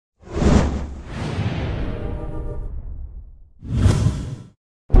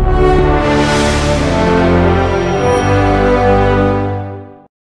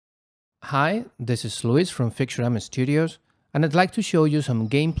Hi, this is Luis from Fictiorama Studios, and I'd like to show you some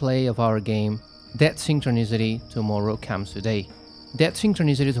gameplay of our game Dead Synchronicity Tomorrow Comes Today. Dead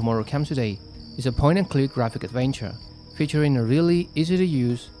Synchronicity Tomorrow Comes Today is a point-and-click graphic adventure featuring a really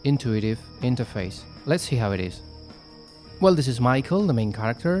easy-to-use, intuitive interface. Let's see how it is. Well, this is Michael, the main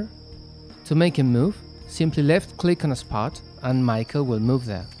character. To make him move, simply left-click on a spot and Michael will move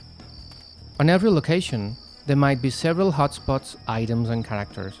there. On every location, there might be several hotspots, items and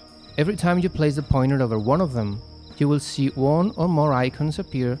characters. Every time you place the pointer over one of them, you will see one or more icons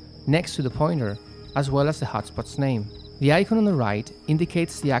appear next to the pointer, as well as the hotspot's name. The icon on the right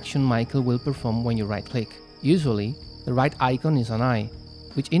indicates the action Michael will perform when you right-click. Usually, the right icon is an eye,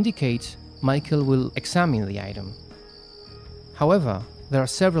 which indicates Michael will examine the item. However, there are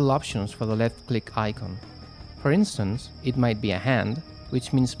several options for the left-click icon. For instance, it might be a hand,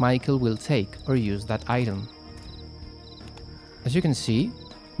 which means Michael will take or use that item. As you can see,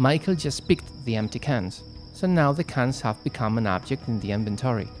 Michael just picked the empty cans, so now the cans have become an object in the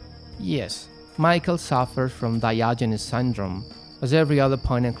inventory. Yes, Michael suffers from Diogenes syndrome, as every other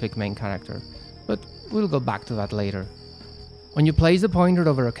point-and-click main character, but we'll go back to that later. When you place the pointer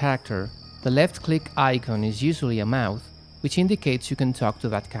over a character, the left-click icon is usually a mouth, which indicates you can talk to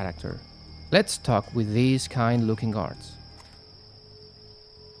that character. Let's talk with these kind-looking guards.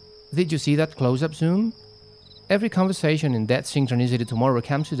 Did you see that close-up zoom? Every conversation in Dead Synchronicity Tomorrow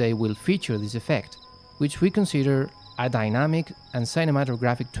Comes Today will feature this effect, which we consider a dynamic and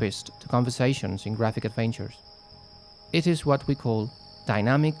cinematographic twist to conversations in graphic adventures. It is what we call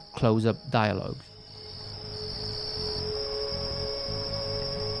dynamic close-up dialogue.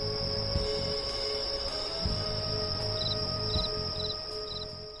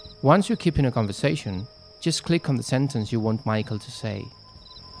 Once you keep in a conversation, just click on the sentence you want Michael to say.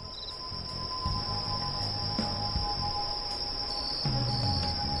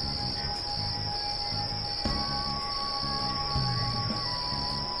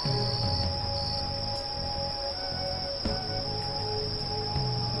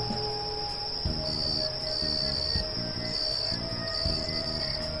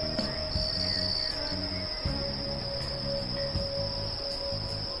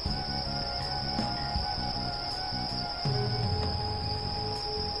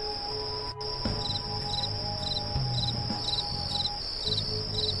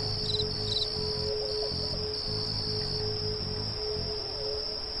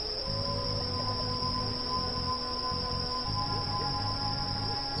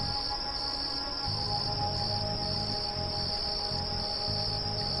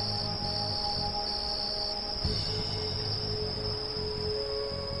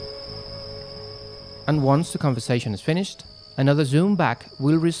 And once the conversation is finished, another zoom back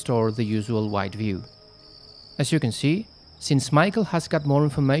will restore the usual wide view. As you can see, since Michael has got more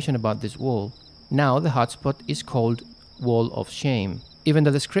information about this wall, now the hotspot is called Wall of Shame. Even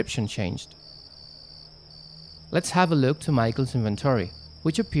the description changed. Let's have a look to Michael's inventory,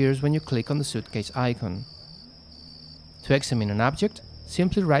 which appears when you click on the suitcase icon. To examine an object,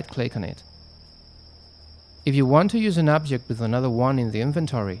 simply right-click on it. If you want to use an object with another one in the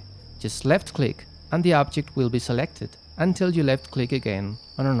inventory, just left-click and the object will be selected until you left-click again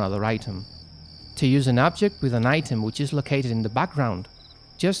on another item. To use an object with an item which is located in the background,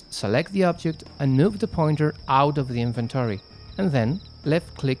 just select the object and move the pointer out of the inventory, and then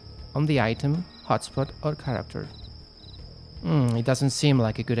left-click on the item, hotspot or character. It doesn't seem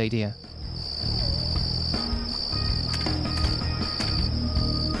like a good idea.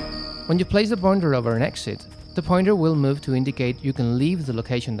 When you place the pointer over an exit, the pointer will move to indicate you can leave the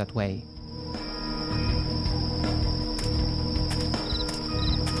location that way.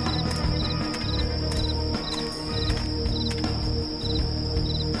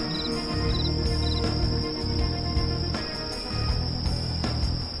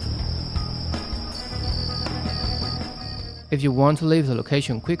 If you want to leave the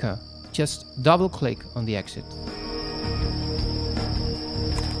location quicker, just double-click on the exit.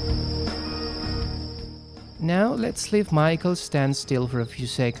 Now let's leave Michael stand still for a few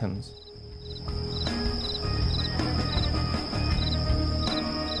seconds.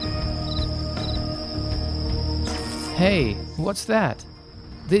 Hey, what's that?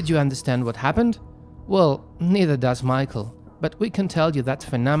 Did you understand what happened? Well, neither does Michael, but we can tell you that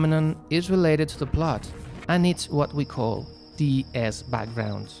phenomenon is related to the plot, and it's what we call DS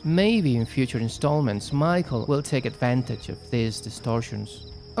backgrounds. Maybe in future installments, Michael will take advantage of these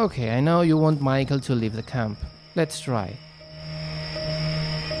distortions. Okay, I know you want Michael to leave the camp. Let's try.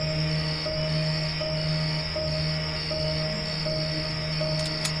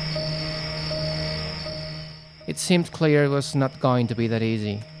 It seemed clear it was not going to be that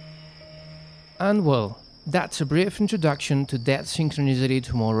easy. And well, that's a brief introduction to Dead Synchronicity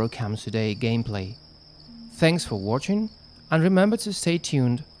Tomorrow Comes Today gameplay. Thanks for watching, and remember to stay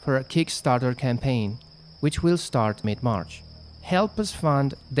tuned for our Kickstarter campaign, which will start mid-March. Help us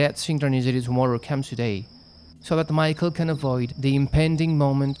fund Dead Synchronicity Tomorrow Comes Today, so that Michael can avoid the impending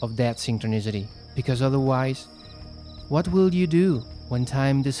moment of Dead Synchronicity, because otherwise, what will you do when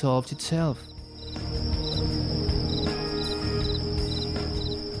time dissolves itself?